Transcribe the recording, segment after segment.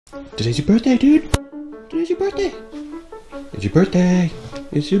Today's your birthday, dude. Today's your birthday. It's your birthday.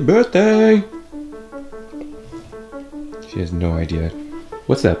 It's your birthday. She has no idea.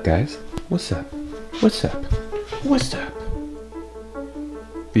 What's up, guys? What's up? What's up? What's up?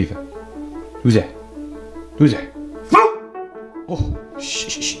 Viva. Who's that? Who's that? Oh, shh,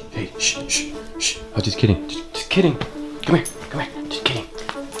 shh, shh. Hey, shh, shh, shh. Oh, just kidding. Just kidding. Come here. Come here. Just kidding.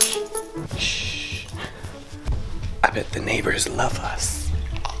 Shh. I bet the neighbors love us.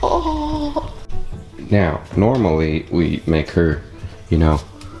 Oh. Now, normally we make her, you know,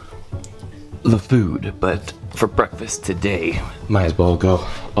 the food, but for breakfast today, might as well go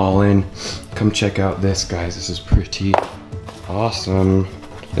all in. Come check out this, guys. This is pretty awesome.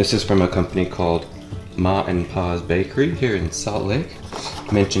 This is from a company called Ma and Pa's Bakery here in Salt Lake.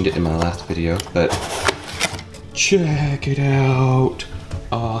 Mentioned it in my last video, but check it out.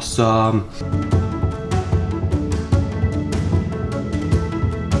 Awesome.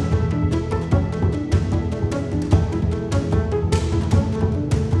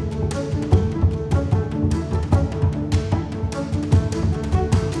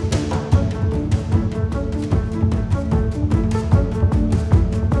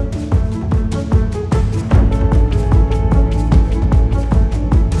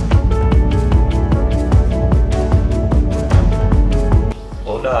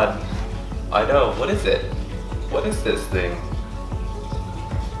 I know, what is it? What is this thing?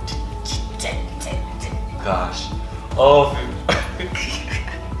 Gosh. Oh.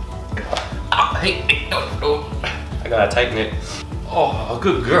 Hey, no. I gotta tighten it. Oh,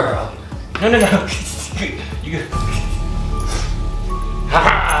 good girl. No. You gotta.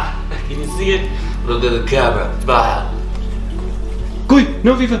 Ha! Can you see it? Look at the camera. Smile. Gui,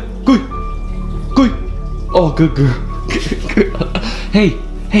 no, Viva. Gui. Oh, good girl. Hey.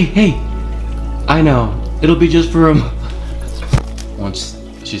 I know, it'll be just for him. Once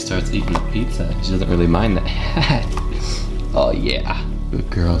she starts eating the pizza, she doesn't really mind that. Oh yeah, good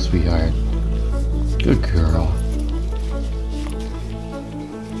girl, sweetheart. Good girl.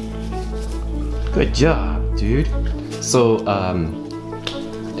 Good job, dude. So,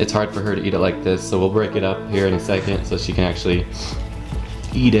 it's hard for her to eat it like this, so we'll break it up here in a second so she can actually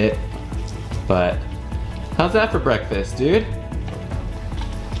eat it. But, how's that for breakfast, dude?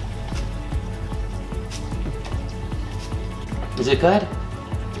 Is it good?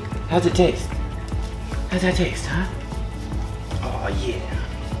 How's it taste? How's that taste, huh? Oh yeah.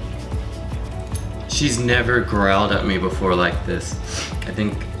 She's never growled at me before like this. I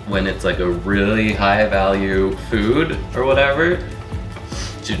think when it's like a really high value food or whatever,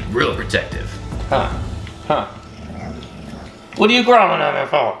 she's real protective. Huh. What are you growling at me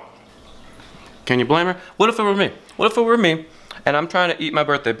for? Can you blame her? What if it were me? What if it were me and I'm trying to eat my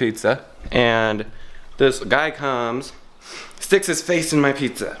birthday pizza and this guy comes, sticks his face in my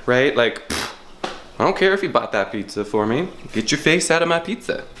pizza, right? Like, pfft, I don't care if you bought that pizza for me. Get your face out of my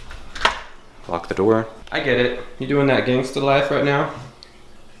pizza. Lock the door. I get it. You doing that gangsta life right now?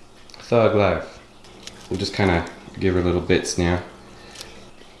 Thug life. We'll just kind of give her little bits now.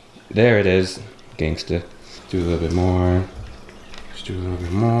 There it is. Gangsta. Do a little bit more. Just do a little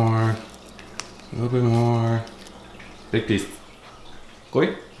bit more. A little bit more. Big piece.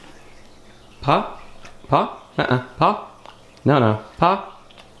 Goi? Pa? Pa? No. Pa?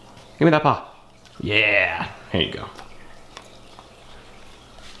 Give me that paw. Yeah. Here you go.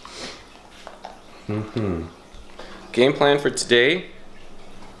 Game plan for today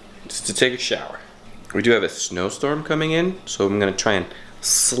is to take a shower. We do have a snowstorm coming in, so I'm gonna try and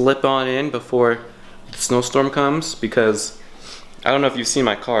slip on in before the snowstorm comes because I don't know if you've seen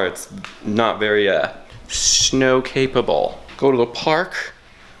my car. It's not very snow capable. Go to the park,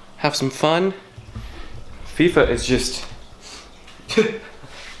 have some fun. FIFA is just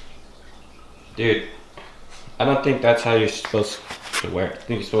dude, I don't think that's how you're supposed to wear it. I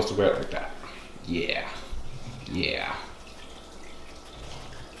think you're supposed to wear it like that. Yeah. You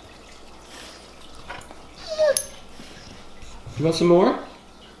want some more?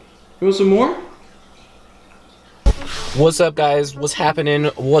 What's up, guys? What's happening?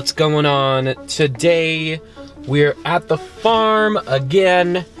 What's going on? Today, we're at the farm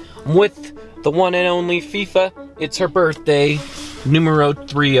again with the one and only FIFA. It's her birthday, numero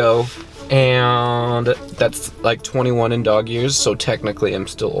 30, and that's like 21 in dog years, so technically I'm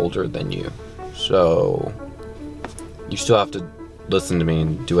still older than you. So, you still have to listen to me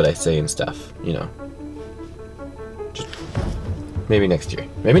and do what I say and stuff, you know. Just maybe next year.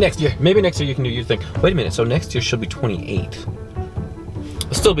 Maybe next year you can do your thing. Wait a minute, so next year she'll be 28.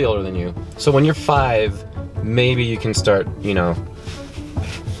 I'll still be older than you. So when you're 5, maybe you can start, you know,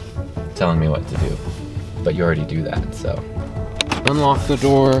 telling me what to do. But you already do that, so. Unlock the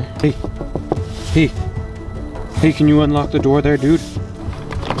door. Hey. Hey. Hey, can you unlock the door there, dude?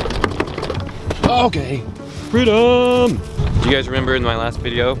 Okay. Freedom! Do you guys remember in my last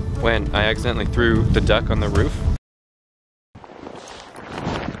video when I accidentally threw the duck on the roof?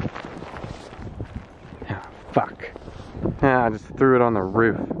 Ah, fuck. Ah, I just threw it on the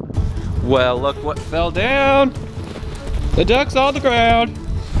roof. Well, look what fell down! The duck's on the ground!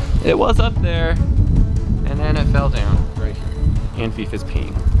 It was up there, and then it fell down right here. And Fifa's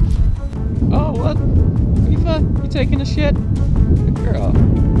peeing. Oh, what? Fifa, you taking a shit? Good girl.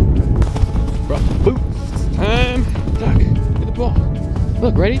 Bro, boop. Time. Duck, get the ball.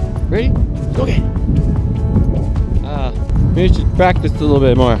 Look, ready? Ready? Go get it. Maybe you should practice a little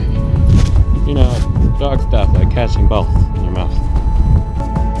bit more. You know, dog stuff like catching balls in your mouth.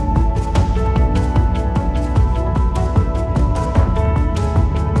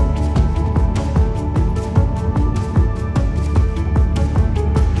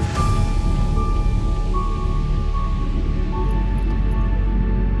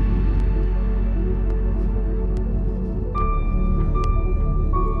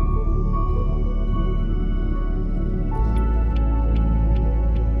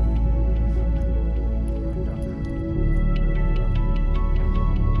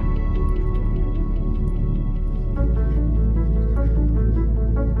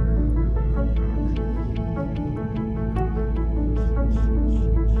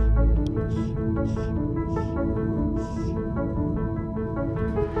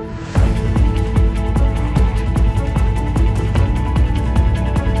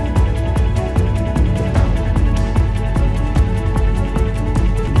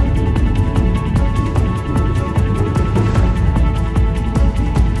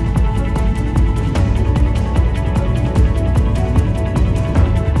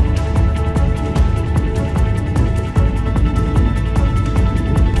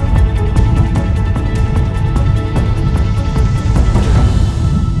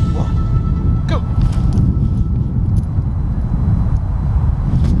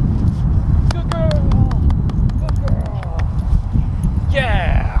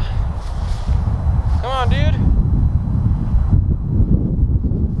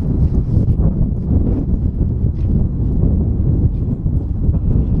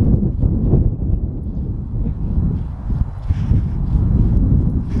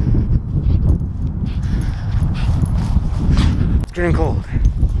 Getting cold.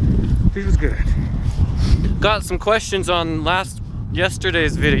 Feels good. Got some questions on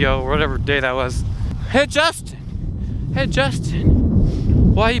yesterday's video or whatever day that was. Hey Justin,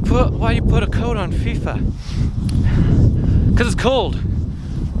 why you put a coat on FIFA? Cause it's cold.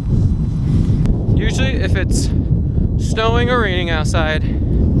 Usually if it's snowing or raining outside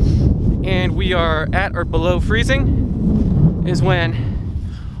and we are at or below freezing is when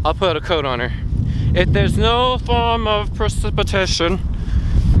I'll put a coat on her. If there's no form of precipitation,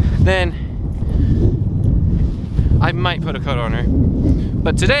 then I might put a coat on her.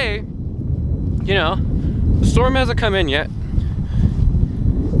 But today, you know, the storm hasn't come in yet.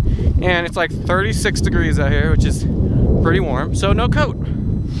 And it's like 36 degrees out here, which is pretty warm, so no coat.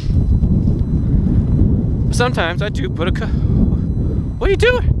 But sometimes I do put a coat. What are you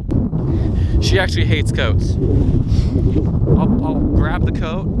doing? She actually hates coats. I'll grab the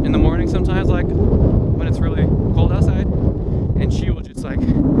coat in the morning sometimes, like when it's really cold outside, and she will just like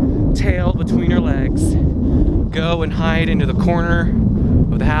tail between her legs, go and hide into the corner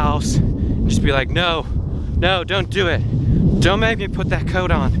of the house, and just be like, no, don't do it. Don't make me put that coat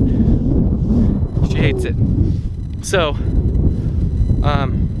on. She hates it. So,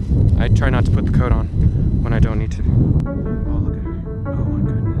 I try not to put the coat on when I don't need to. Oh, look at her. Oh my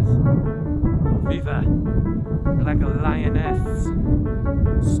goodness. Viva. Like a lioness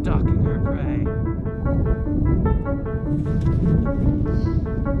stalking her prey.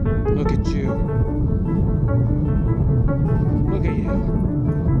 Look at you. Look at you.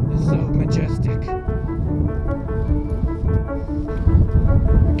 It's so majestic.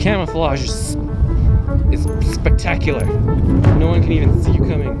 Camouflage is spectacular. No one can even see you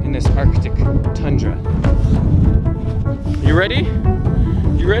coming in this Arctic tundra. You ready?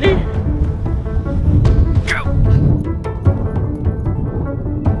 You ready?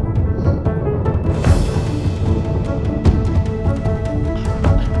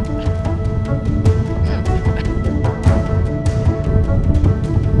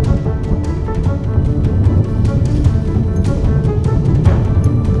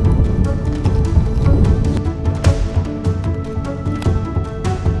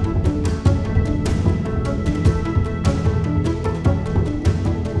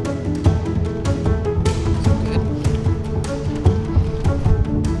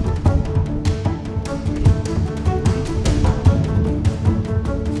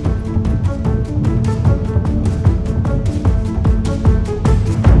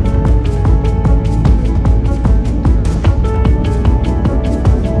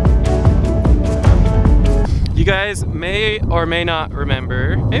 may or may not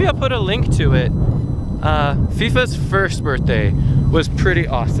remember, maybe I'll put a link to it. Fifa's first birthday was pretty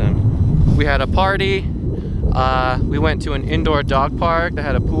awesome. We had a party, we went to an indoor dog park that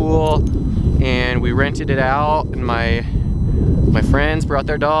had a pool, and we rented it out, and my friends brought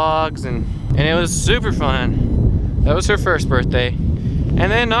their dogs, and it was super fun. That was her first birthday.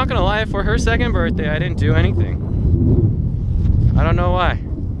 And then, not gonna lie, for her second birthday, I didn't do anything. I don't know why.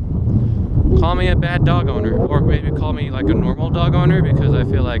 Call me a bad dog owner, or maybe call me like a normal dog owner, because I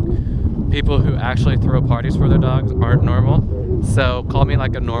feel like people who actually throw parties for their dogs aren't normal. So call me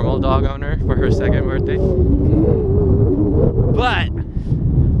like a normal dog owner for her second birthday. But I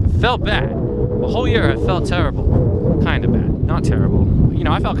felt bad. The whole year I felt terrible. Kind of bad. Not terrible. You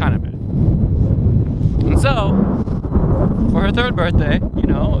know, I felt kind of bad. And so, for her third birthday, you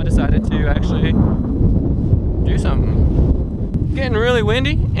know, I decided to actually do something. Getting really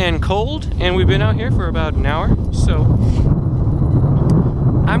windy and cold, and we've been out here for about an hour, so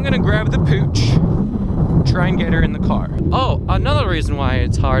I'm gonna grab the pooch, try and get her in the car. Oh, another reason why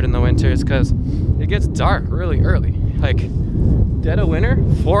it's hard in the winter is because it gets dark really early. Like, dead of winter,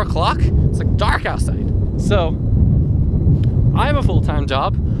 4 o'clock, it's like dark outside. So, I have a full-time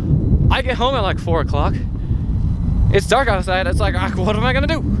job. I get home at like 4 o'clock. It's dark outside, it's like, what am I gonna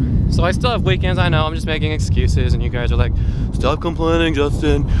do? So I still have weekends, I know, I'm just making excuses, and you guys are like, stop complaining,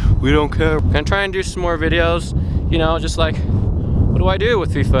 Justin, we don't care. I'm gonna try and do some more videos, you know, just like, what do I do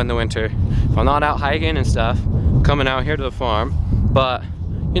with FIFA in the winter? If I'm not out hiking and stuff, coming out here to the farm, but,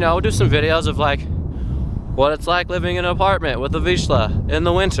 you know, do some videos of like, what it's like living in an apartment with a Vizsla in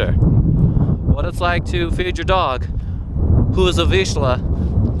the winter. What it's like to feed your dog, who is a Vizsla,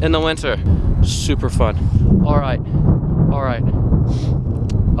 in the winter. Super fun. All right.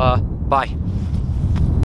 Bye.